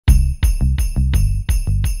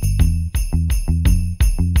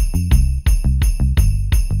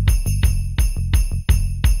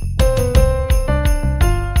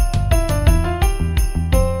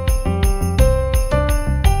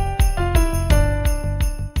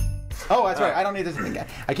Oh, that's right. I don't need to.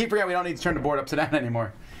 I keep forgetting we don't need to turn the board upside down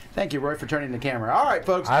anymore. Thank you, Roy, for turning the camera. All right,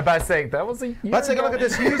 folks. I about to say that was a. Let's take a look at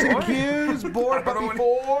this Hues and Cues board. But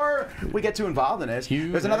before we get too involved in this,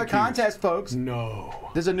 there's another contest, folks. No.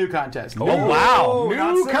 There's a new contest. Oh, wow.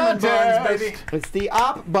 New contest, baby. It's the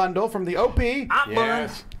OP bundle from the OP.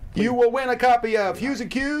 Yes. You will win a copy of Hues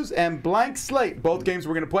and Cues and Blank Slate. Both games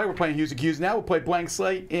we're going to play. We're playing Hues and Cues now. We'll play Blank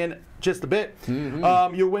Slate in just a bit.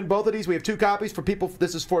 You'll win both of these. We have 2 copies for people.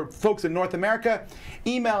 This is for folks in North America.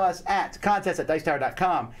 Email us at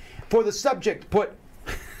contest@dicetower.com. For the subject, put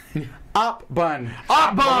Op Bun.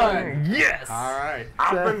 Op Bun! Yes! All right.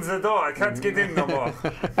 Open the door. I can't get in no more.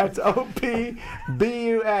 That's OPBUN.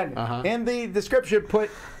 In the description, put,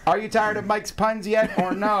 are you tired of Mike's puns yet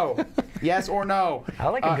or no? Yes or no. I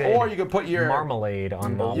like a good or you can put your marmalade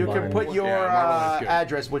on the You can put your marmalade's good.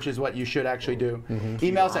 address, which is what you should actually do.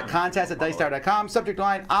 Email us at contest@dicetower.com. Subject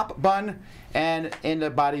line, Op Bun. And in the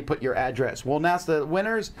body, put your address. We'll announce the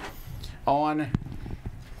winners on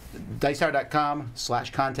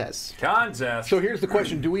dicetower.com/contests. Contest. So here's the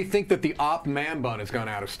question. Do we think that the Op Man Bun has gone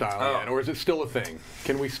out of style yet? Or is it still a thing?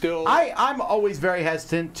 Can we still... I'm always very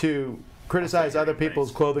hesitant to criticize other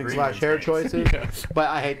people's clothing / hair choices, but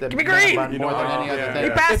I hate the man bun more than any other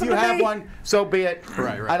thing. If you have one, so be it.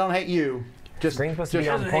 Right. I don't hate you. Green's supposed to be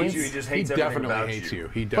on He points. just He hates everything definitely about hates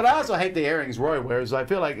you. But I also hate the earrings Roy wears. I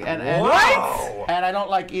feel like, and I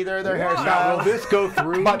don't like either of their Now, hairstyles. will this go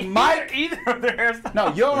through? But Mike, Either of their hairstyles.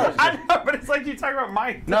 no, yours. I know, but it's like you talk about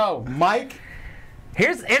Mike. No, Mike,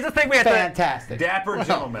 Here's the thing we have to. fantastic. Dapper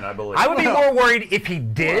gentleman, I believe. I would be more worried if he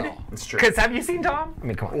did. It's true. Because have you seen Tom? I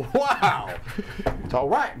mean, come on. Wow. It's all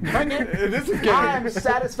right. Bring it. This is getting... I am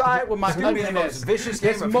satisfied with my gonna be the ugliness. most vicious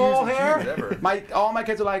This game of mole Hues and hair. Cues ever. All my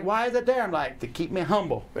kids are like, "Why is it there?" I'm like, "To keep me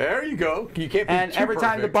humble." There you go. You can't be And too every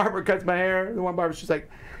time the perfect. barber cuts my hair, the one barber, she's like,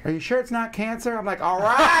 "Are you sure it's not cancer?" I'm like, "All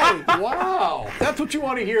right." Wow. That's what you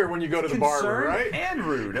want to hear when you go to the barber, right? And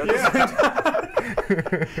rude.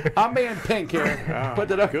 I'm being pink here. Put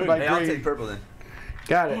that up good. by Hey, I'll green. take purple then.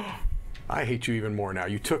 Got it. I hate you even more now.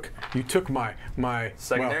 You took my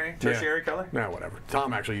Secondary? Tertiary color? No, whatever.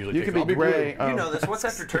 Tom actually usually You takes can be I'll gray. blue. You know this. What's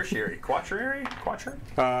after tertiary? Quaternary?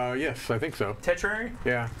 Quaternary? Yes, I think so. Tetrary?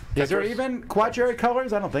 Yeah. Is there Tetris? even quaternary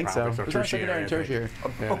colors? I don't think I so. don't think so. There's only secondary and Tertiary, I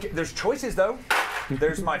tertiary. Yeah. Okay, there's choices though.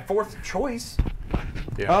 There's my 4th choice.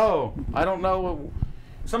 Yeah. Oh, I don't know.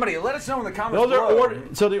 Somebody let us know in the comments Those are below.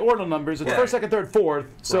 so the ordinal numbers. It's Yeah. first, second, third, fourth.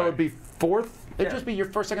 So Right. it'd be fourth. It'd Yeah. just be your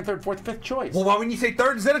first, second, third, fourth, fifth choice. Well, why wouldn't you say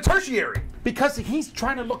 3rd instead of tertiary? Because he's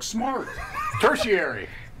trying to look smart. Tertiary.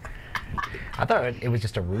 I thought it was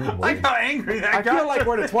just a rude Like word. how angry that I guy. feel like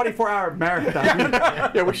we're in a 24-hour marathon.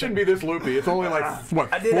 Yeah, we shouldn't be this loopy. It's only like,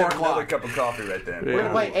 what, I did 4 have another o'clock? cup of coffee right then. We're going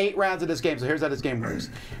to play 8 rounds of this game, so here's how this game works.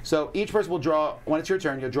 So each person will draw, when it's your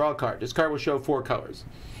turn, you'll draw a card. This card will show 4 colors.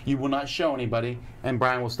 You will not show anybody, and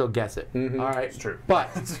Brian will still guess it. All right? It's true. But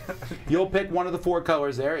you'll pick one of the 4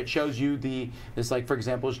 colors there. It shows you this, like, for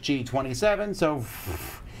example, is G27, so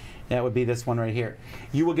that would be this one right here.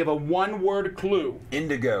 You will give a 1-word clue.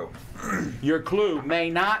 Indigo. Your clue may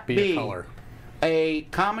not Be a color. a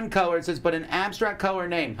common color, it says, but an abstract color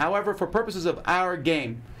name. However, for purposes of our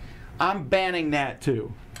game, I'm banning that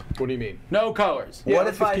too. What do you mean? No colors. Yeah, What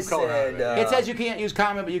let's if just I keep color out of said... it. It says you can't use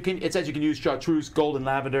common, but it says you can use chartreuse, golden,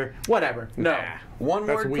 lavender, whatever. No. Nah. one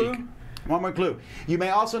That's word weak. clue? One more clue. You may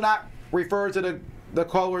also not refer to the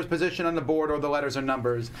color's position on the board or the letters or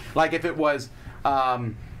numbers. Like if it was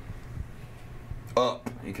Up.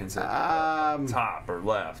 You can say top or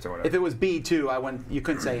left or whatever. if it was B2, you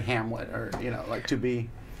couldn't say Hamlet or like 2B.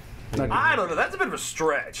 I don't know. That's a bit of a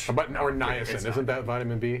stretch. Or niacin. it's Isn't that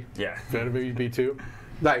vitamin B? Yeah. Vitamin B2?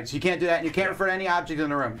 Right, so you can't do that, and you can't refer to any object in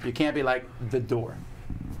the room. You can't be like the door.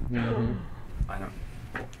 I don't.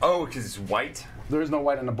 Oh, because it's white. There is no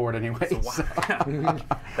white on the board anyway. So. That was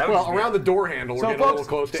Well, weird. around the door handle, we're So, getting a little folks,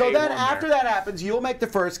 close to so A1 then there. after that happens, you'll make the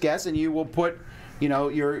first guess, and you will put,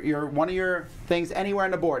 your one of your things anywhere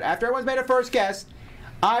on the board. After everyone's made a first guess,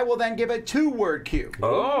 I will then give a 2-word cue.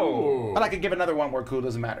 Oh. But I could give another 1-word clue.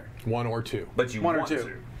 Doesn't matter. 1 or 2. But you One or want two.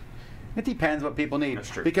 to. It depends what people need. That's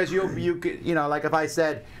true. Because you could, like if I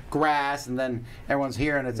said grass, and then everyone's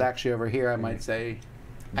here, and it's actually over here, I might say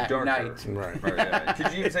at Darker. night. Right. Right, yeah.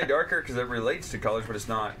 Could you even say darker? Because it relates to colors, but it's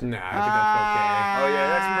not. Nah, I think that's okay. Oh, yeah,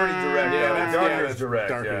 that's pretty direct. Yeah, though. that's- darker yeah, is that's direct.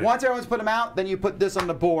 darker. Yeah. Once everyone's put them out, then you put this on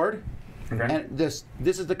the board. Okay. And this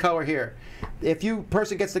is the color here. If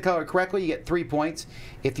person gets the color correctly, you get 3 points.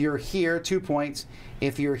 If you're here, 2 points.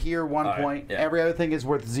 If you're here, 1 All right, point. yeah. Every other thing is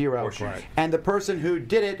worth 0. Horseshoes. Right. And the person who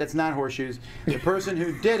did it, that's not horseshoes. The person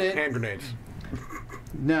who did it, Hand grenades.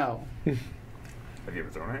 no. Have you ever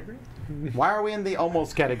thrown a hand grenade? Why are we in the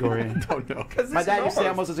almost category? Don't know. My dad used to say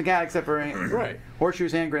almost doesn't count except for Right.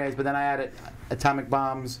 horseshoes, hand grenades, but then I added atomic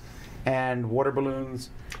bombs and water balloons.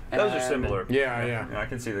 Those are and similar. Yeah. I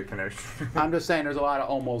can see the connection. I'm just saying there's a lot of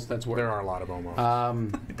almost that's worth. There are a lot of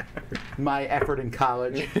almost. My effort in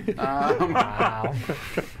college. Wow.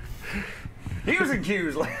 Hues and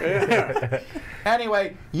Cues.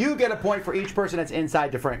 Anyway, you get a point for each person that's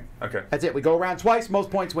inside the frame. Okay. That's it. We go around twice, most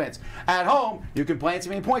points wins. At home, you can play as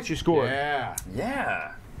many points you score. Yeah.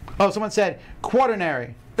 Yeah. Oh, someone said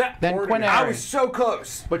quaternary. Then quinary. I was so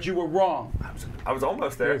close. But you were wrong. I was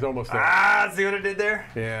almost there. He was almost there. Ah, see what I did there?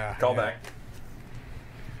 Yeah. Call yeah. back.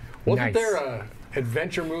 Wasn't Nice. there a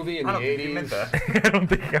adventure movie in I the don't think you 80s? meant that. I don't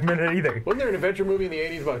think I meant it either. Wasn't there an adventure movie in the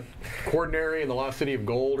 80s about Quaternary and the Lost City of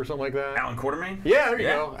Gold or something like that? Alan Quartermain? Yeah, there you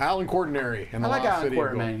Yeah. go. Alan Quaternary and I the like Lost Alan City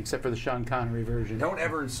of Gold. Quartermain, except for the Sean Connery version. Don't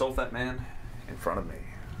ever insult that man in front of me.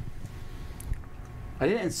 I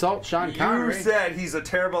didn't insult Sean You Connery. said he's a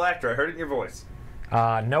terrible actor. I heard it in your voice.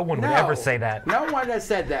 No one would ever say that. No one has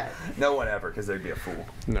said that. No one ever, because they'd be a fool.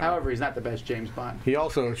 No. However, he's not the best James Bond. He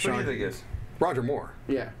also What do you think is? Roger Moore.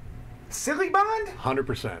 Yeah. Silly Bond?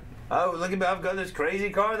 100%. Oh, look at I've got this crazy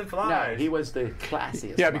car that flies. No, he was the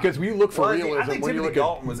classiest. Yeah, Bond. because we look for Well, I realism think when you Timothy look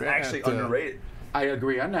Dalton at, was actually at, underrated. I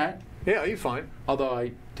agree on that. Yeah, he's fine. Although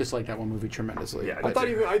I dislike that one movie tremendously. Yeah, I thought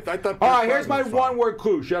he. I thought. All right, here's Pierce my Brosnan was fine. one-word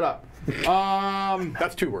clue. Shut up.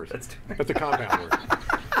 That's 2 words. That's a compound word.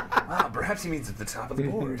 Ah, perhaps he means at the top of the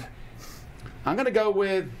board. I'm gonna go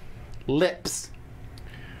with lips.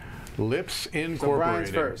 Lips So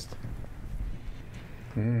Incorporated. Brian's first.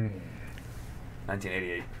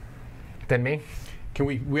 1988. Then me? Can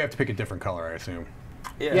we have to pick a different color, I assume.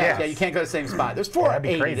 Yeah, you can't go to the same spot. There's Yeah, that'd be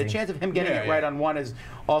 480. The crazy. chance of him getting Yeah, it right yeah. on one is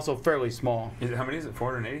also fairly small. How many is it?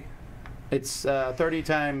 480? It's 30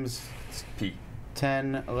 times It's P.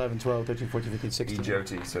 10, 11, 12, 13, 14, 15, 16.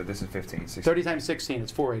 EJOT, so this is 15, 16. 30 times 16,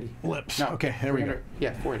 it's 480. Lips. No, Okay, there we go. 300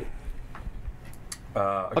 Yeah, 480.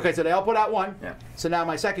 Okay. Okay, so they all put out one. Yeah. So now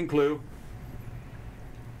my second clue.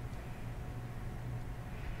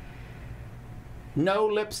 No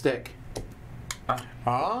lipstick.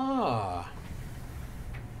 Ah.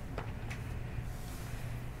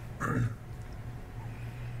 I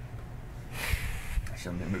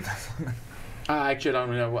shouldn't have moved this one. Actually, I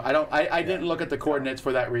don't know. I didn't look at the coordinates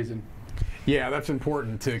for that reason. Yeah, that's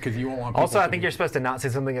important too, because you won't want people Also, I to- think you're supposed to not say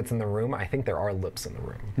something that's in the room. I think there are lips in the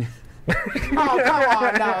room. Oh, come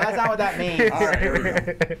on. No, that's not what that means. All right, here we go.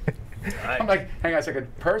 I'm like, hang on a second.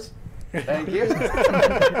 Purse? Thank you.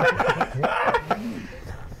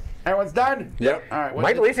 Everyone's done? Yep. All right.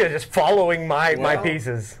 Mike Alicia is just following my Well-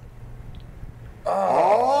 pieces.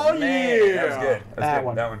 Oh, Man, that was yeah. good. That Good.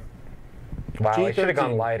 one. That one. Wow, I should have G13.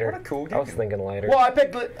 gone lighter. What a cool I was game. thinking lighter. Well, I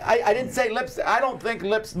picked. I didn't say lips. I don't think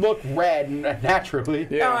lips look red naturally.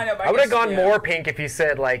 Yeah. No, I know, but I would have guess, gone yeah. more pink if you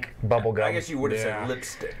said like bubble gum. I guess you would have Yeah. said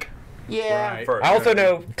lipstick. Yeah. Right. First. I also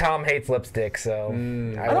know Tom hates lipstick, so I I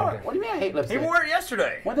don't. would've- What do you mean I hate lipstick? He wore it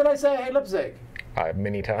yesterday. When did I say I hate lipstick?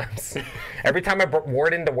 many times. Every time I wore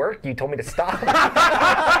it into work, you told me to stop.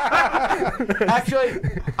 Actually,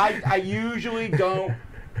 I usually don't.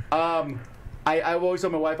 I've always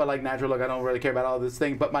told my wife I like natural look. I don't really care about all this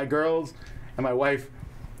thing. But my girls and my wife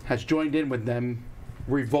has joined in with them,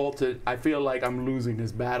 revolted. I feel like I'm losing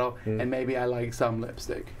this battle, and maybe I like some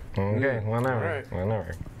lipstick. Okay, whatever. Alright.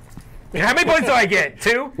 Whatever. How many points do I get?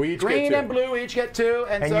 2? We each Green get and 2. blue each get 2,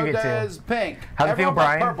 and And so you get 2. does pink. How's it feel, Everyone but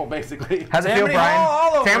Bryan? Purple, basically. How's it feel, Tammany Brian? Hall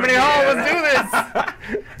all over Tammany again. Hall, let's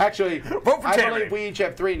do this. Actually, Vote for I Tammany. believe we each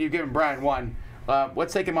have 3, and you've given Brian 1.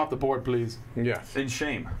 Let's take him off the board, please, Yes. In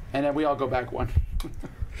shame. and then we all go back 1.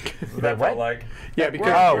 That what? felt like. Yeah, because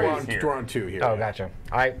We're we're, on on, three here. we're on 2 here. Oh, gotcha.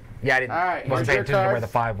 I didn't. All right, Wasn't here's paying your attention to where card. the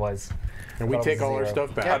 5 was. And we Oh, take all our 0.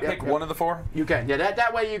 stuff back. Yeah. I pick one of the 4. You can. Yeah,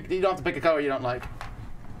 that way you don't have to pick a color you don't like.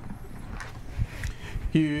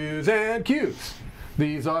 Hues and Cues.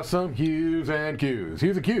 These are some Hues and Cues.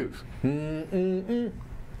 Hues and Cues.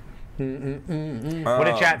 What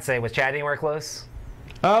did chat say? Was chat anywhere close?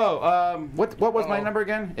 Oh, what was my Oh. number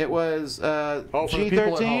again? It was Oh, for the people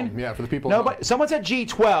at G13. home. Yeah, for the people No, at home. but someone said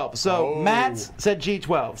G12. So Oh. Matt's said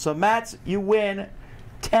G12. So Matt's, you win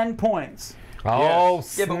 10 points. Oh,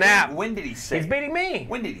 Yeah, but snap. when did he say He's it? beating me.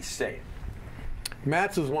 When did he say it?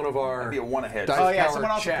 Matt's is one of our. That'd be a 1 ahead. Dice Oh yeah, Tower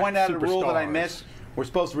someone also chat pointed out a rule that I superstars. missed. We're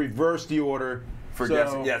supposed to reverse the order. For so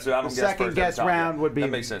guessing. Yeah, so I don't the guess second first guess every time. round would be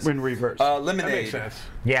That makes sense. in reverse. That Lemonade. makes sense.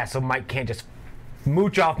 Yeah, so Mike can't just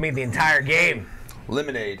mooch off me the entire game.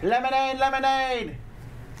 Lemonade. Lemonade, lemonade.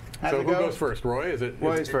 How's So it who go? goes first? Roy? Is it?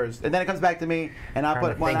 Roy's first, and then it comes back to me, and I'll Trying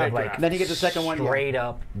put to one think out. of, like, Then he gets the second one. Straight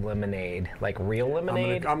up lemonade, like real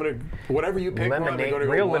lemonade. I'm gonna whatever you pick. Ron, I'm Lemonade, gonna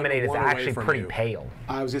go real one lemonade is away actually from pretty you. pale.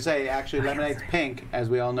 I was gonna say actually lemonade's pink, as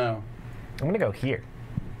we all know. I'm gonna go here.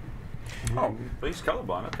 Oh, but he's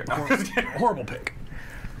colorblind. Okay. No, I'm just kidding. Horrible pick.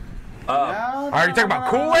 Are you talking about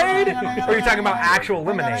Kool-Aid? Or are you talking about actual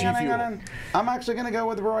lemonade? Hang on. I'm actually gonna go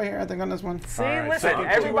with Roy here. I think on this one. See, right, listen, second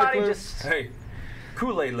everybody clue. just. Hey,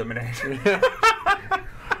 Kool-Aid lemonade. Hang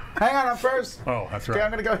on, I'm first. Oh, that's Okay,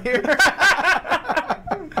 I'm right. gonna go here.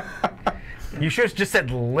 You should have just said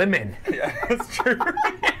lemon. Yeah, that's true.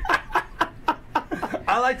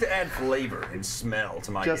 I like to add flavor and smell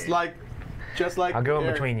to my just game. like. I'll go in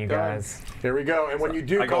here, between you go ahead. guys. Here we go. And when you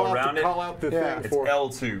do I go call around it. out the Yeah. thing It's for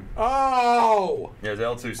L2. Oh Yeah, it's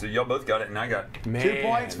L2. So y'all both got it, and I got man. 2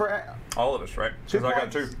 points for. all of us, right? 2 'Cause I got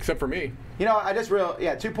points. 2. Except for me. You know, I just real.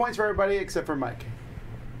 Yeah, 2 points for everybody except for Mike.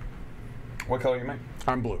 What color you make?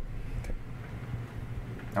 I'm blue.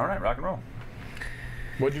 All right, rock and roll.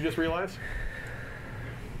 What'd you just realize?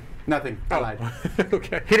 Nothing. I lied.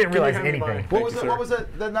 Okay. He didn't Can you realize hand me anything. mine? What Thank was you, it? sir. What was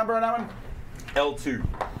the number on that one? L2.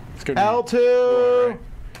 It's gonna be- L2. Right.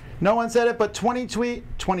 No one said it, but 22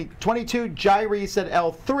 Jairi said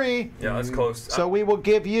L3. Yeah, that's close. So we will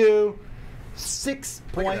give you 6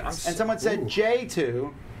 Look at that, points. I'm And someone said ooh.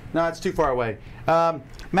 J2. No, it's too far away.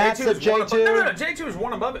 Matt said is one above- J2. No, J2 is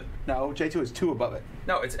one above it. No, J2 is 2 above it.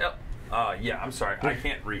 No, it's L. Yeah, I'm sorry. I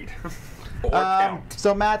can't read. Or count.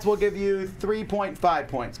 So Matt's will give you 3.5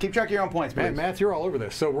 points. Keep track of your own points, please. Man, Matt, you're all over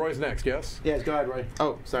this. So Roy's next, yes? Yes, go ahead, Roy.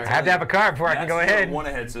 Oh, sorry. I have to have a card before I can That's go the ahead. one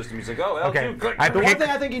ahead system. He's like, oh, L2. Okay. Click. I The one pick- thing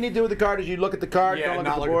I think you need to do with the card is you look at the card, Yeah, don't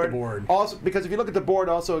not look at the board. Also, because if you look at the board,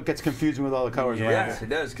 also it gets confusing with all the colors around Yes, it. it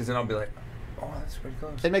does, because then I'll be like, oh, that's pretty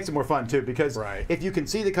close. It makes it more fun too, because Right. if you can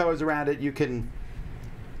see the colors around it, you can.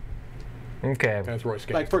 Okay. That's Roy's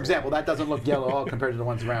game. Like for example, that doesn't look yellow at all compared to the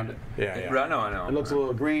ones around it. Yeah, yeah. I know. It looks a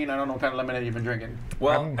little green. I don't know what kind of lemonade you've been drinking.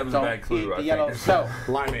 Well, that was a Don't bad clue. eat I the yellow. think. So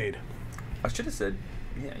Limeade. I should have said,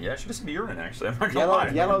 I should have said urine, actually. I'm not gonna yellow, lie.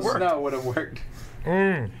 It yellow worked. snow would have worked. I'm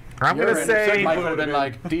Urine. gonna say. Mike would have been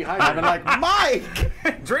like, dehydrated. I've been like,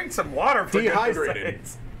 Mike. Drink some water for goodness Dehydrated.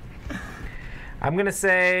 sakes. I'm gonna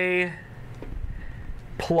say.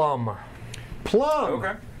 Plum. Plum.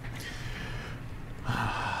 Okay.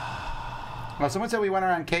 Well, someone said we went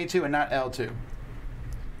around K2 and not L2.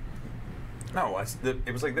 No,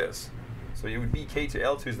 it was like this. So it would be K2.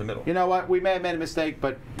 L2 is the middle. You know what? We may have made a mistake,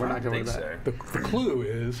 but we're not going to think worry about it. so. The clue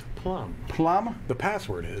is plum. Plum? The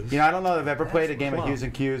password is. You know, I don't know if I've ever played a game of Plum. Hues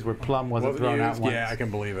and Cues where plum wasn't thrown out used? once. Yeah, I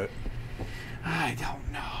can believe it. I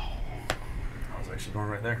don't know. I was actually going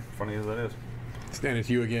right there. Funny as that is. And it's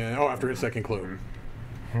you again. Oh, after his second clue.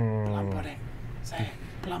 Plum pudding. Say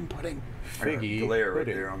plum pudding. Figgy. Glare right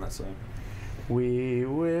pudding. there on that side. We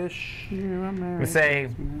wish you a I'm merry gonna say.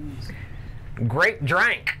 Grape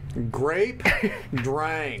drank. Grape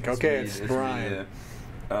drank. Okay, it's me, Bryan.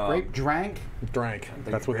 yeah. Grape drank. Drank. I think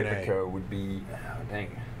That's with an A. Grapico would be. Oh,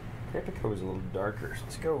 dang. Grapico is a little darker. So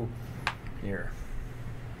let's go here.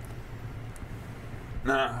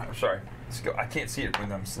 No, I'm sorry. Let's go. I can't see it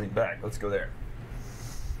when I'm asleep back. Let's go there.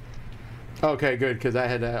 Okay, good, because I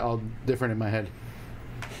had that all different in my head.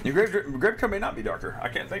 Your Grapico may not be darker. I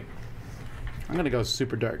can't think. I'm going to go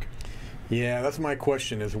super dark. Yeah, that's my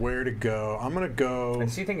question is where to go. I'm going to go.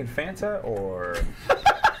 Is he thinking Fanta or?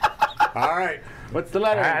 All right. What's the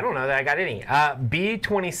letter? I don't know that I got any.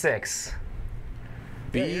 B26.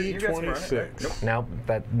 Yeah, you got some right, B26. right? Nope. No,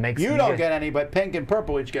 that makes You don't get any, but pink and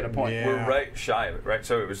purple each get a point. Yeah. We're right shy of it, right?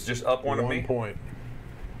 So it was just up one of me, point.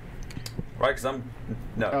 right? Because I'm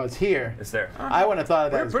no. Oh, it's here. It's there. I wouldn't have thought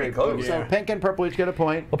of that We're as pretty grape pudding. close. So Yeah. pink and purple each get a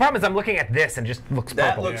point. The problem is I'm looking at this and just looks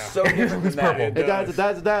That purple. looks Yeah. so different than that. It It does, it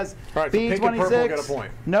does, it does. All right, so pink and purple get a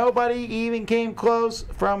point. Nobody even came close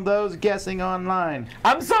from those guessing online.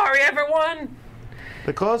 I'm sorry, everyone.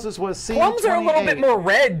 The closest was C28. Plums are a little bit more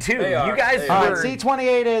red too. They are. You guys They All are. right, were.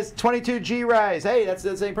 C28 is 22 G rise. Hey, that's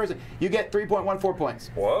the same person. You get 3.14 points.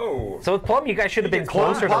 Whoa. So with plum, you guys should have been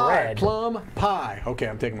closer to pie. red. Plum pie. Okay,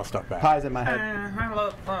 I'm taking my stuff back. Pies in my head. I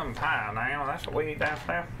love plum pie now. That's what we eat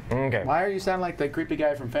downstairs. Okay. Why are you sounding like the creepy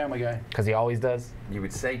guy from Family Guy? Because he always does. You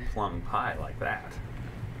would say plum pie like that,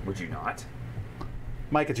 would you not?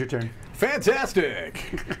 Mike, it's your turn.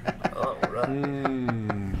 Fantastic. All right.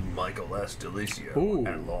 Michael S. Delicio Ooh.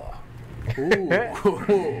 at law.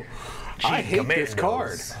 Ooh. I hate this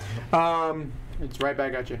Commandos. card. It's right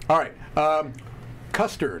back at you. All right.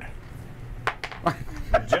 Custard.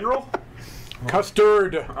 General?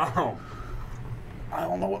 Custard. Oh. I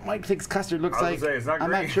don't know what Mike thinks custard looks I like. was gonna say, it's not I'm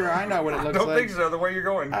green. not sure I know what it I looks don't like. think so, the way you're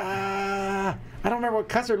going. I don't remember what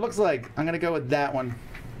custard looks like. I'm going to go with that one.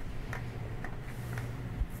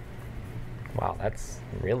 Wow, that's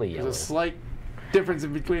really yellow. There's a slight difference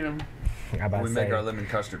in between them. How about We to make say- our lemon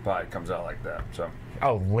custard pie. It comes out like that. So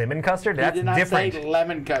Oh, lemon custard? You That's did not different. say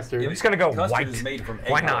lemon custard. I'm just gonna go custard white. is made from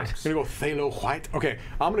Why egg not? yolks. I'm going to go phthalo white. Okay,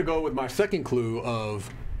 I'm going to go with my second clue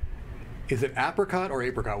of, is it apricot or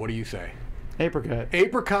apricot? What do you say? Apricot.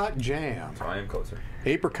 Apricot jam. So I am closer.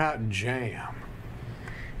 Apricot jam.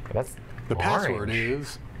 That's The orange. password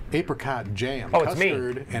is apricot jam. Oh, it's me.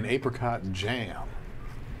 Custard and apricot jam.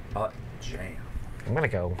 Jam. I'm gonna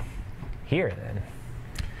go here then.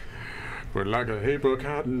 We're like a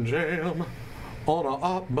apricot jam on our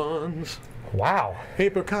op buns. Wow.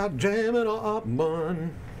 Apricot jam in our op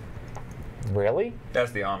bun. Really?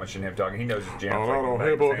 That's the Amish in him talking. He knows his jam. On like our the back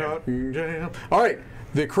of his apricot hand. jam. All right,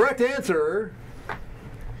 the correct answer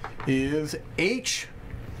is H6.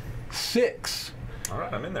 All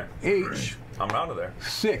right, I'm in there. H6. I'm out of there.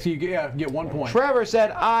 You get 1 point. Trevor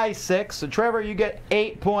said I6. So Trevor, you get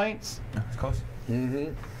 8 points. That's close.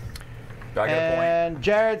 Mm-hmm. Do I get a point? And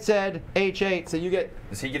Jared said H8. So you get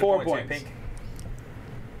Does he get 4 a point? points. Too, Pink?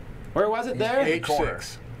 Where was it there? H- corner.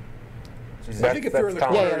 H6. She's I think if you're in the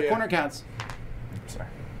That's Yeah, corner, yeah, the corner counts. Sorry.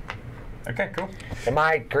 Okay, cool. And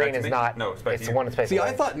my green to is me? not. No, it's back to it's you. the one that's facing See, I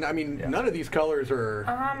away. thought, none of these colors are.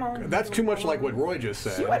 That's too much like what Roy just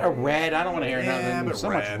said. You had a red. I don't want to hear Yeah, nothing. but There's so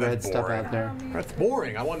much red, red that's stuff boring. out there. That's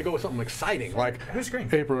boring. I wanted to go with something exciting, like Who's green?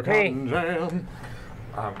 apricot Me. jam.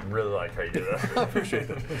 I really like how you did that. I appreciate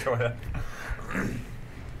it. Enjoy that.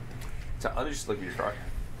 So I'll just look at your card.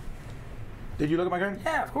 Did you look at my card?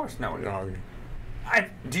 Yeah, of course. No. No,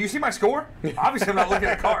 Do you see my score? Obviously, I'm not looking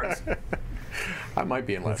at cards. I might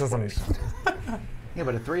be in last This place. isn't- Yeah,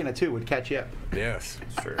 but a 3 and a 2 would catch you up. Yes.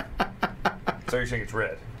 It's true. So you're saying it's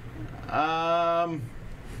red?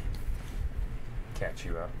 Catch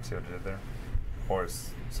you up. See what I did there? Or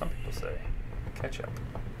as some people say, catch up.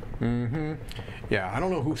 Mm-hmm. Yeah, I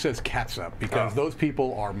don't know who says catsup because those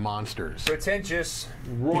people are monsters. Pretentious.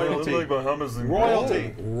 Royalty. Like my hummus and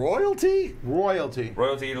Royalty. Royalty? Royalty.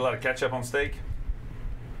 Royalty eat a lot of ketchup on steak.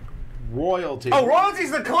 Royalty. Oh,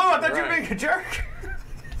 royalty's the clue. I thought you were Right. being a jerk.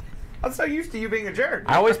 I'm so used to you being a jerk.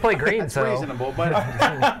 I always play green, That's so. reasonable,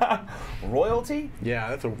 but Royalty? Yeah,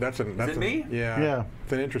 that's it me? Yeah. Yeah.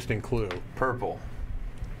 It's an interesting clue. Purple.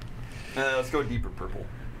 Let's go deeper purple.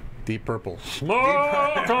 Deep purple.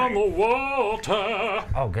 Smoke on the water.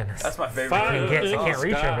 Oh goodness. That's my favorite. I Fire. can't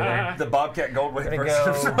reach over there. The Bobcat Goldway Gonna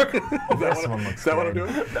version. go. This one looks Is that what I'm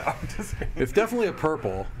good. doing? No, I'm just kidding. It's definitely a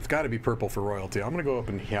purple. It's got to be purple for royalty. I'm going to go up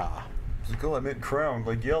in here. Cool, I meant crown,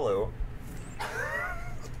 like yellow.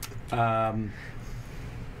 Oh,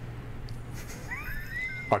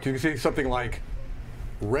 you can see something like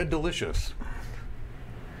Red Delicious.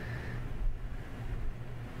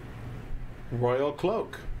 Royal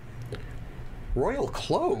Cloak. Royal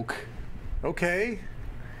Cloak? Okay.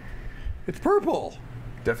 It's purple.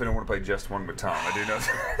 Definitely don't want to play just one with Tom. I do know.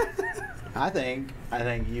 I think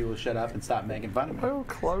you will shut up and stop making fun of me. Royal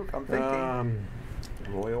cloak. I'm thinking.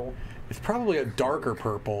 Royal. It's probably a darker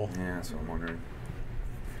purple. Yeah, that's what I'm wondering.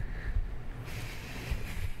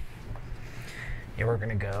 Yeah, we're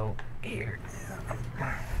gonna go here.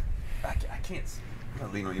 I can't. I'm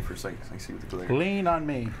gonna lean on you for a second. So I can see what the color. Lean on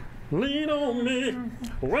me. Lean on me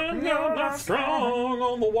when you're not strong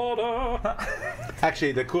on the water.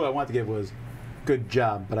 Actually, the clue I wanted to give was good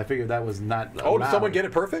job, but I figured that was not. Oh, did allowed. someone get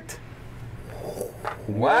it perfect?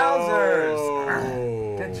 Wowzers!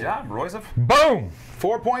 Whoa. Good job, Royce. Boom!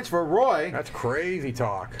 4 points for Roy. That's crazy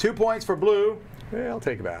talk. 2 points for blue. Yeah, I'll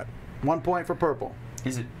take that. 1 point for purple.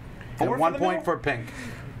 Is it And 4 1 for the point middle? for pink.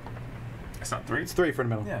 It's not 3. It's 3 for the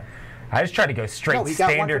middle. Yeah. I just tried to go straight No, he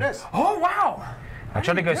got standard. 1 for this. Oh wow! I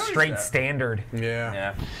tried to go notice straight that. standard. Yeah.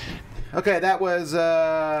 Yeah. Okay, that was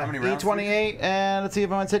many rounds E28, and let's see if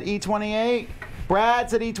anyone said E28. Brad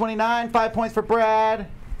said E29, 5 points for Brad.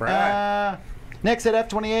 Brad. Nick said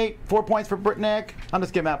F28, 4 points for Nick. I'm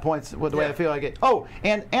just giving out points with the way I feel like it. Oh,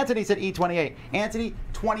 and Anthony said E28. Anthony,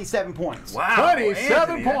 27 points. Wow. 27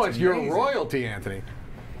 Anthony, that's points. You're amazing. royalty, Anthony.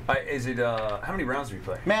 Is it? How many rounds do we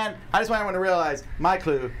play? Man, I just want everyone to realize my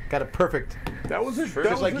clue got a perfect. That was it. Sure. That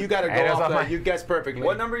Just was like it. you got to Hey, go that's off not the, my- you guessed perfectly.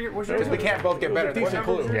 What number? Was yours? Because we can't both get better than decent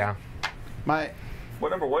that. clue. Yeah. My What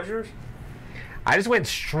number was yours? I just went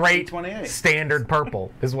straight 28. standard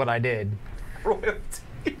purple is what I did. Royalty.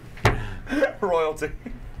 Royalty.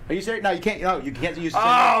 Are you serious? No, you can't. No, you can't use.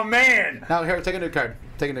 Oh man! No, here, take a new card.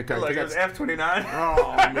 Take a new card. Like Take it was a- F29.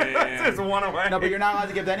 Oh, man. It's one away. no, but you're not allowed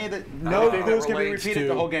to give any of the. I No think clues that can be relates repeated to-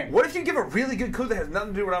 the whole game. What if you give a really good clue that has nothing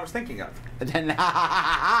to do with what I was thinking of? Then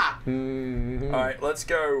Mhm. All right, let's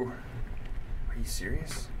go. Are you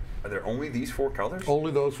serious? Are there only these 4 colors?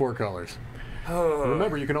 Only those 4 colors.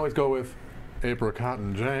 Remember, you can always go with Apricot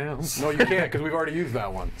and jam. No, you can't because we've already used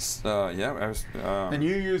that one. Yeah, I was. And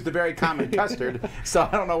you used the very common custard, so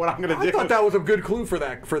I don't know what I'm going to do. I thought that was a good clue for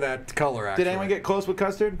that color. Actually, Did anyone get close with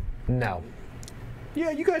custard? No.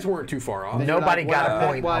 Yeah, you guys weren't too far off. Nobody What got I a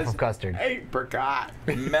meant point was off of custard. Apricot.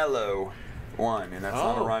 Mellow one, and that's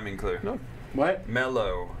not a Oh. rhyming clue. No. What?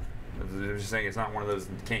 Mellow. I was just saying it's not one of those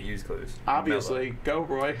can't use clues. Obviously. Go,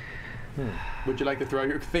 Roy. Would you like to throw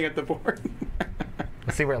your thing at the board?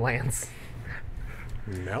 Let's see where it lands.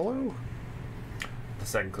 Mellow? The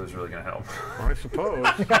second clue is really going to help. I suppose.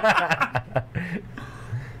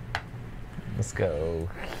 Let's go.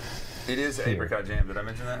 It is apricot jam. Did I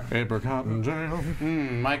mention that? Apricot and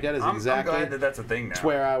jam. Mike, that is I'm exactly glad that that's a thing now.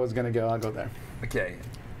 where I was going to go. I'll go there. Okay.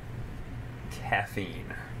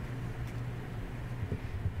 Caffeine.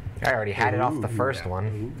 I already had it off the first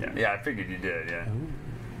one. Yeah, I figured you did. Yeah.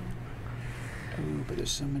 Ooh, but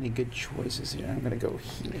there's so many good choices here. I'm going to go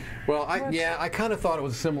here. Well, I kind of thought it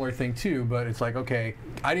was a similar thing too, but it's like, okay,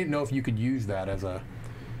 I didn't know if you could use that as a.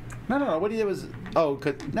 No. What he did was,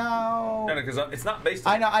 no. No, because it's not based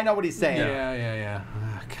on. I know what he's saying. Yeah.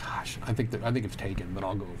 Oh, gosh, I think it's taken, but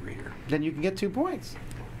I'll go over here. Then you can get 2 points.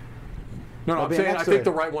 No, I'll I'm be saying I next to think it.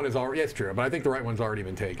 the right one is already. Yeah, it's true, but I think the right one's already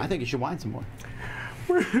been taken. I think you should wine some more.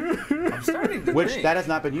 I'm starting to Which think. that has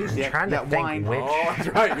not been used I'm yet. trying to Yeah, think wine. which Oh, that's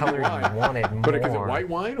right. color you wine. wanted more. But is it white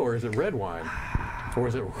wine or is it red wine? Or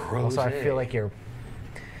is it rosé? Also, I feel like you're...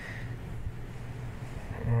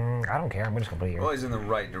 I don't care. I'm just going to put it here. Well, he's in the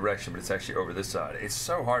right direction, but it's actually over this side. It's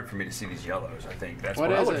so hard for me to see these yellows. I think that's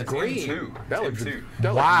What why is I it? green. Two. That looks two.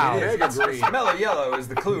 Wow. Mega green. Mellow yellow is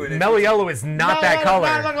the clue. And Mellow yellow is not that color.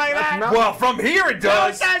 Does not look like that. Well, from here it No, it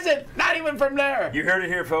does. doesn't. Not even from there. You heard it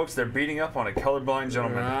here, folks. They're beating up on a colorblind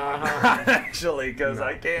gentleman. Actually, because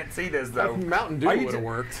I can't see this though. Mountain Dew Are you would have t-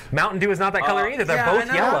 worked. Mountain Dew is not that color either. They're yeah, both I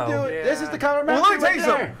know. yellow. Dude, this is the color Well, Mountain let me Dew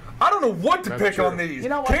tell you right something. I don't know what to That's pick true. on these. You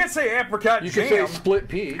know what? Can't say apricot You jam. could say split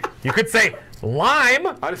pea. You could say lime.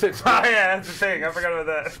 I'd have said Oh split, yeah, that's the thing. I forgot about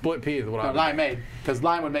that. split pea is what I there. would Limeade. Because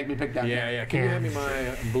lime would make me pick down. Yeah. Can you hand me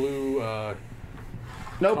my blue?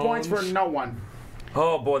 No points for Cones. no one.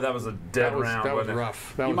 Oh boy, that was a dead That was round.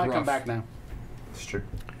 rough. That You was might rough. come back now. It's true.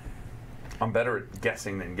 I'm better at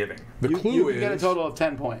guessing than giving. The You clue can is get a total of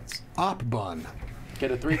 10 points. op bun. Get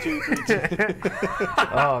a 3-2, 3-2.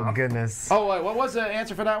 Oh, goodness. Oh, wait, what was the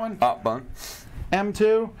answer for that one? Op bun. M2.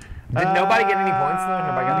 Did nobody get any points, though?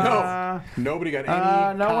 Nobody got any points? No. Nobody got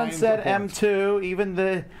any. No one kinds said of points. M2. Even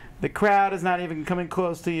the crowd is not even coming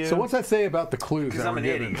close to you. So what's that say about the clues? Because that I'm we're an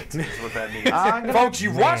given? idiot. Is what that means. I'm gonna- Folks,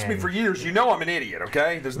 you've watched me Man. for years. You know I'm an idiot.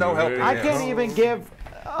 Okay? There's no helping I this. can't even give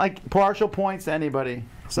like partial points to anybody.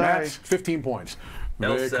 Sorry. That's 15 points.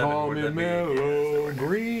 L7 They call would me that be? mellow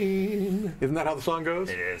green. Isn't that how the song goes?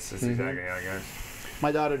 It is. That's exactly how it goes.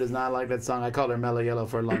 My daughter does not like that song. I called her Mellow Yellow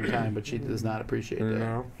for a long time, but she does not appreciate that.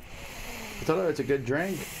 No. I told her it's a good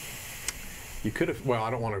drink. You could have. Well, I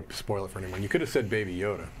don't want to spoil it for anyone. You could have said Baby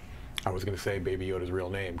Yoda. I was going to say Baby Yoda's real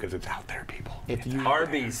name because it's out there, people. If you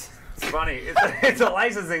Arby's. It's funny. It's a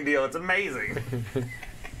licensing deal. It's amazing.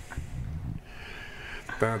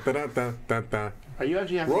 Da, da, da, da, da, da. are you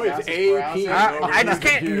actually having Roy's glasses A for hours? key. I just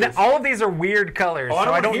can't. All of these are weird colors, so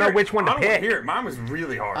I don't know which one to I don't want pick. to hear it. Mine was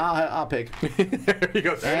really hard. I'll pick. There you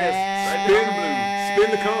go. And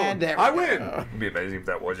Spin the cone. there we I win. go. It'd be amazing if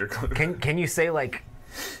that was your clue. Can you say like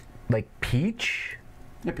peach?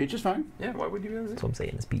 Yeah, peach is fine. Yeah, why would you do That's what I'm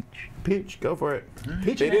saying is peach. Peach, go for it.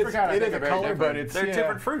 Peach It and is. apricot, I It think, is are a very color, different. but it's They're yeah.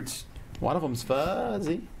 different fruits. One of them's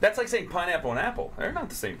fuzzy. That's like saying pineapple and apple. They're not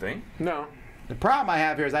the same thing. No. The problem I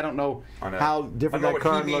have here is I don't know, I know. how different I know that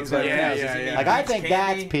what he cone means looks by like. that. peach. Yeah, Does he yeah. mean Like, I peach think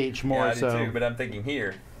candy? that's peach more yeah, I do so. too, but I'm thinking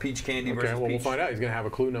here, peach candy Okay, versus well, peach. we'll find out. He's going to have a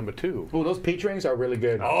clue number 2. Ooh, those peach rings are really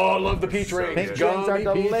good. Oh, I love the peach So rings. good. Peach rings are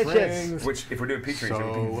Gummy peach delicious. rings. Which, if we're doing peach rings, it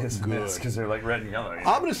would So be this good. because they're like red and yellow. you know?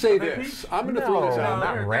 I'm going to say Are they this. peach? I'm going to No, throw this out.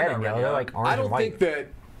 not They're red not and red yellow. and They're like orange I and don't white. think that,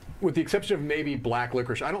 with the exception of maybe black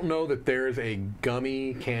licorice, I don't know that there's a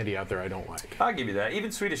gummy candy out there I don't like. I'll give you that. Even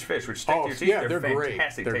Swedish fish, which stick Oh, to your teeth, yeah, they're they're great.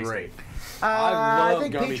 fantastic They're tasting. great. I love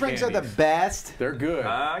think gummy peach rings are the candies. best. They're good.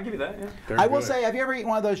 I'll give you that, yeah. They're I will good. say, have you ever eaten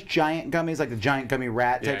one of those giant gummies, like the giant gummy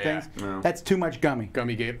rat type Yeah, yeah. things? No. That's too much gummy.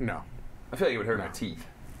 Gummy game? No, I feel like it would hurt No. my teeth.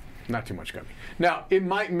 not too much gummy. Now, it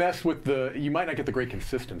might mess with the, you might not get the great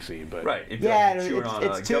consistency, but Right. If you're Yeah, like chewing on a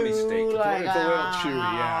it's gummy too steak. like, it's a little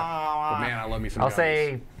chewy, yeah. But man, I love me some I'll gummies.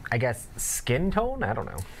 say, I guess, skin tone? I don't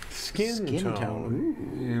know. Skin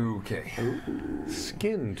tone. Okay.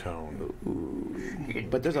 Skin tone.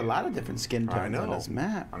 But there's a lot of different skin I tones on know. this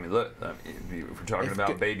map. I mean, look, if we're talking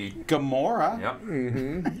about baby. Gamora.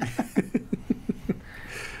 Yep.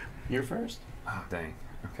 You're first. Oh, dang.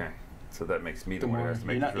 Okay. So that makes me the one who has to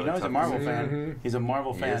make this You really know he's a tough Marvel decision. fan. He's a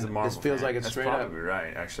Marvel He fan. is a Marvel This feels fan. like it's That's straight up. probably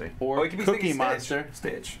right, actually. Or he could be Cookie thinking Monster.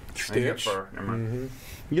 Stitch. Stitch. Fur. Never mind.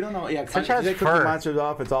 You don't know. Yeah, Stitch because has they Cookie fur. Monster's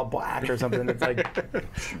off. It's all black or something. It's like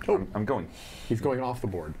I'm going. He's going off the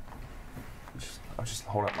board. I'll just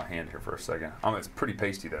hold up my hand here for a second. It's pretty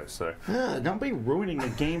pasty though, so don't be ruining the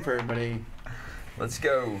game for everybody. let's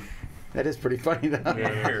go That is pretty funny though.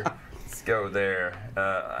 here. Let's go there.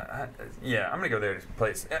 Yeah, I'm gonna go there to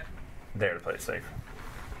play it. There to play it safe.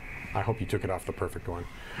 I hope you took it off the perfect one.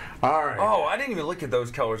 All right. Oh, I didn't even look at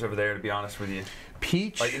those colors over there, to be honest with you.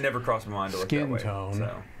 Peach. Like, it never crossed my mind to look Skin that way. tone.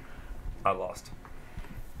 So, I lost.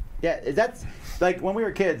 Yeah, that's like when we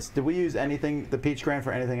were kids. Did we use anything, the peach crayon,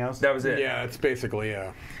 for anything else? That was it. Yeah, it's basically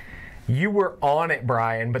You were on it,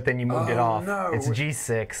 Brian, but then you moved it Oh, off. no. It's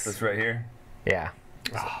G6. That's right here. Yeah.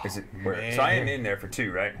 Is it where? So I am in there for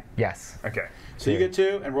 2, right? Yes. Okay. So you get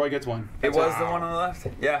 2, and Roy gets 1. It was the one on the left?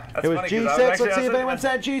 Yeah, that's It was funny. 'cause I G6. actually- Let's see if looking anyone at-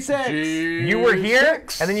 said G6. You were here,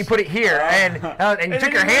 and then you put it here, and you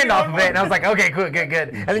took your hand off of it, and I was like, okay, good.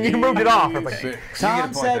 And then you moved it off. I was like, Six. Tom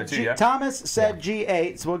point, said though, too, yeah? Thomas said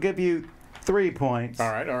G8, so we'll give you 3 points.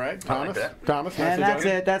 All right. Thomas. that. Thomas. And nicely that's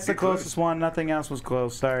done. it. That's the Good clue. closest one. Nothing else was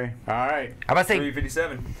close. Sorry. All right. I'm about to say,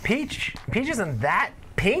 357. peach isn't that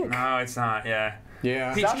pink. No, it's not. Yeah.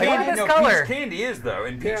 Yeah. Peach Stop candy. making this No, color. peach candy is though,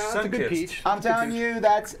 and peach Yeah, that's a good sun-kissed. peach. I'm telling you,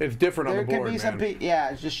 that's It's different on there the can board, be some man.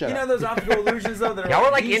 Yeah, just shut You know up. those optical illusions though? That are Y'all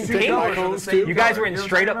were like these in two pink. colors are the same You guys color. were in You know what I'm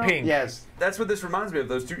straight talking up about? pink. Yes. That's what this reminds me of.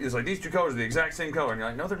 Those two. It's like these two colors are the exact same color, and you're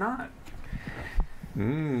like, no, they're not.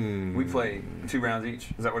 We play 2 rounds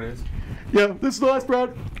each. Is that what it is? Yeah, this is the last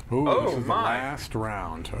round. Ooh, Oh, this is the my. last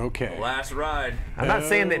round. Okay. Last ride. I'm not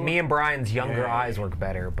saying that me and Brian's younger eyes work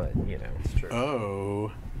better, but you know. It's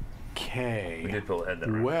true. Okay. We did pull ahead that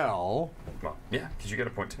round. Well, Well, yeah, because you got a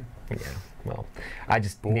point too. Yeah. Well, I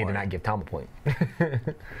just need to Boy. not give Tom a point.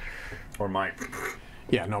 Or Mike.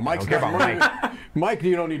 yeah, no, Mike's I don't care about got Mike,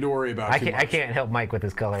 you don't need to worry about I too can't. I much. can't help Mike with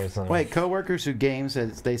his colors. So. Wait, coworkers who game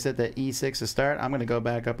says they said that E6 is start. I'm gonna go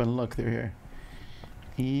back up and look through here.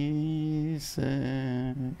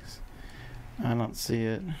 E6. I don't see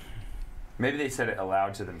it. Maybe they said it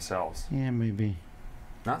aloud to themselves. Yeah, maybe.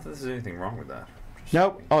 Not that there's anything wrong with that.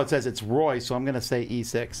 Nope. Oh, it says it's Roy, so I'm gonna say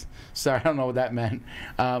E6. Sorry, I don't know what that meant.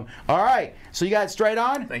 All right, so you got it straight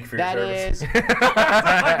on. Thank you for your That service. is.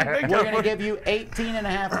 We're gonna give you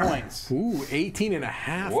 18.5 points. Ooh, 18 and a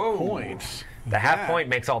half Whoa. points. The half Yeah. point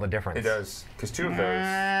makes all the difference. It does. Because 2 of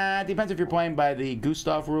those. Depends if you're playing by the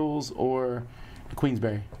Gustav rules or the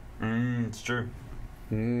Queensberry. It's true.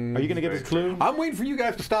 Are you gonna give us a clue? I'm waiting for you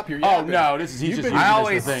guys to stop your Oh yapping. no, this is he's You've just been- using I this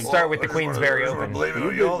always as a thing. start with the Queensberry Open.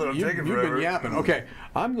 You've been yapping. Okay,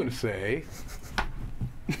 I'm going to say.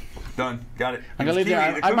 Done. Got it. I'm gonna leave Kiwi.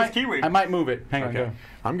 it. The I clue was might. Kiwi. I might move it. Hang on. Okay, Go.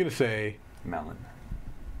 I'm going to say Melon.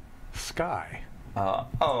 sky.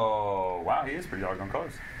 Oh, wow. He is pretty doggone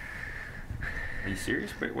close. Are you serious?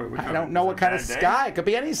 Wait, I don't know what kind of sky. It could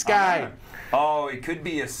be any sky. Oh, it could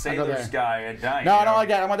be a sailor there. sky at night. No, I you don't know? like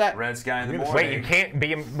that. I want that. Red sky in the gonna morning. Wait, you can't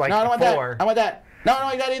be like No, I don't want that. before. I want that. No, I don't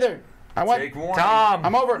like that either. I want. Take warning. Tom,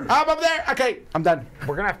 I'm over. I'm over there. Okay, I'm done.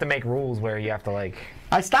 we're gonna have to make rules where you have to like.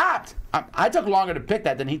 I stopped. I took longer to pick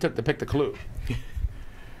that than he took to pick the clue.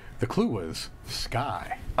 The clue was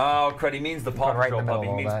sky. Oh, crud. He means the Paw Right in the Patrol middle puppy.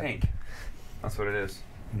 He of means all that. pink. That's what it is.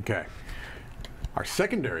 Okay. Our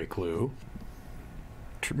secondary clue,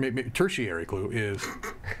 maybe tertiary clue, is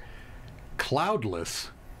cloudless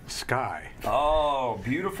sky. Oh,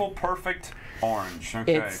 beautiful, perfect orange.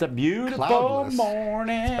 Okay. It's a beautiful Cloudless.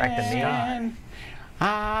 morning. back to me. We're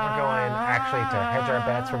going actually to hedge our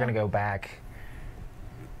bets. We're gonna go back.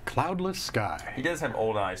 Cloudless sky. He does have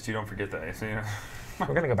old eyes, too. Don't forget that. So, you know.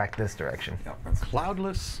 We're gonna go back this direction. Yep, that's,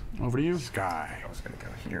 Cloudless Over to you. sky. I was going to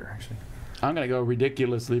go here, actually. I'm gonna go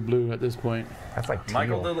ridiculously blue at this point. That's like teal.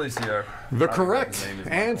 Michael Delizio. The His correct name is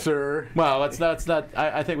Michael. answer. Well, that's not.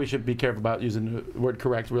 I think we should be careful about using the word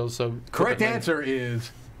correct real. So Correct differently. answer is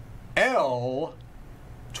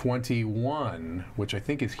L21, which I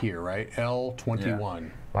think is here, right? L21.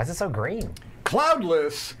 Why is it so green?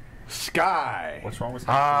 Cloudless sky. What's wrong with him?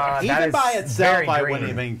 That Even is by itself, very I green. wouldn't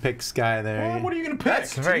even pick sky there. Well, what are you going to pick?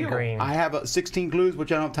 It's very green. I have 16 clues, which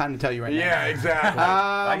I don't have time to tell you right Yeah, exactly.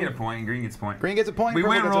 now. I get a point, and Green gets a point. Green gets a point. We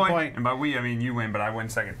purple win, gets Roy. a point. And by we, I mean you win, but I win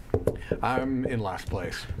second. I'm in last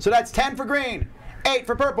place. So that's 10 for green, 8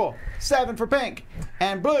 for purple, 7 for pink,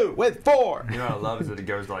 and blue with 4. You know what I love is that it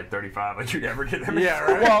goes to like 35, like you never get that many. Yeah,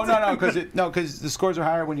 right? Well, no, because the scores are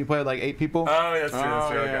higher when you play with like 8 people. Oh, that's true. That's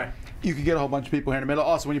true. yeah. Okay. You can get a whole bunch of people here in the middle.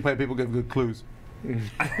 Also, when you play people, give good clues.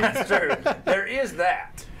 That's true. There is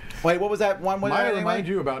that. Wait, what was that one? What Might I remind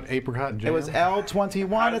you about apricot jam? It was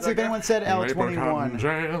L21. Let's see if that go? anyone said Apricot L21.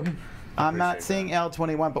 jam. I'm not appreciate seeing that.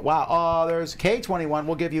 L21, but wow. Oh, there's K21.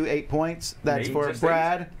 We'll give you 8 points. That's Eight, for just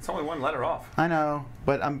Brad. eight? It's only one letter off. I know,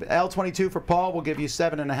 but L22 for Paul. We'll give you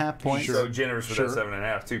 7.5 points. So generous with Sure. that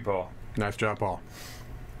 7.5 too, Paul. Nice job, Paul.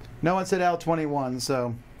 No one said L21,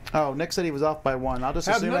 so. Oh, Nick said he was off by 1. I'll just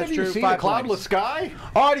Have assume none that's of you true. seen 5 a cloudless points. sky?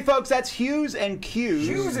 Alrighty, folks, that's Hues and Cues.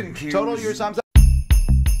 Hues and Cues. Total your sums.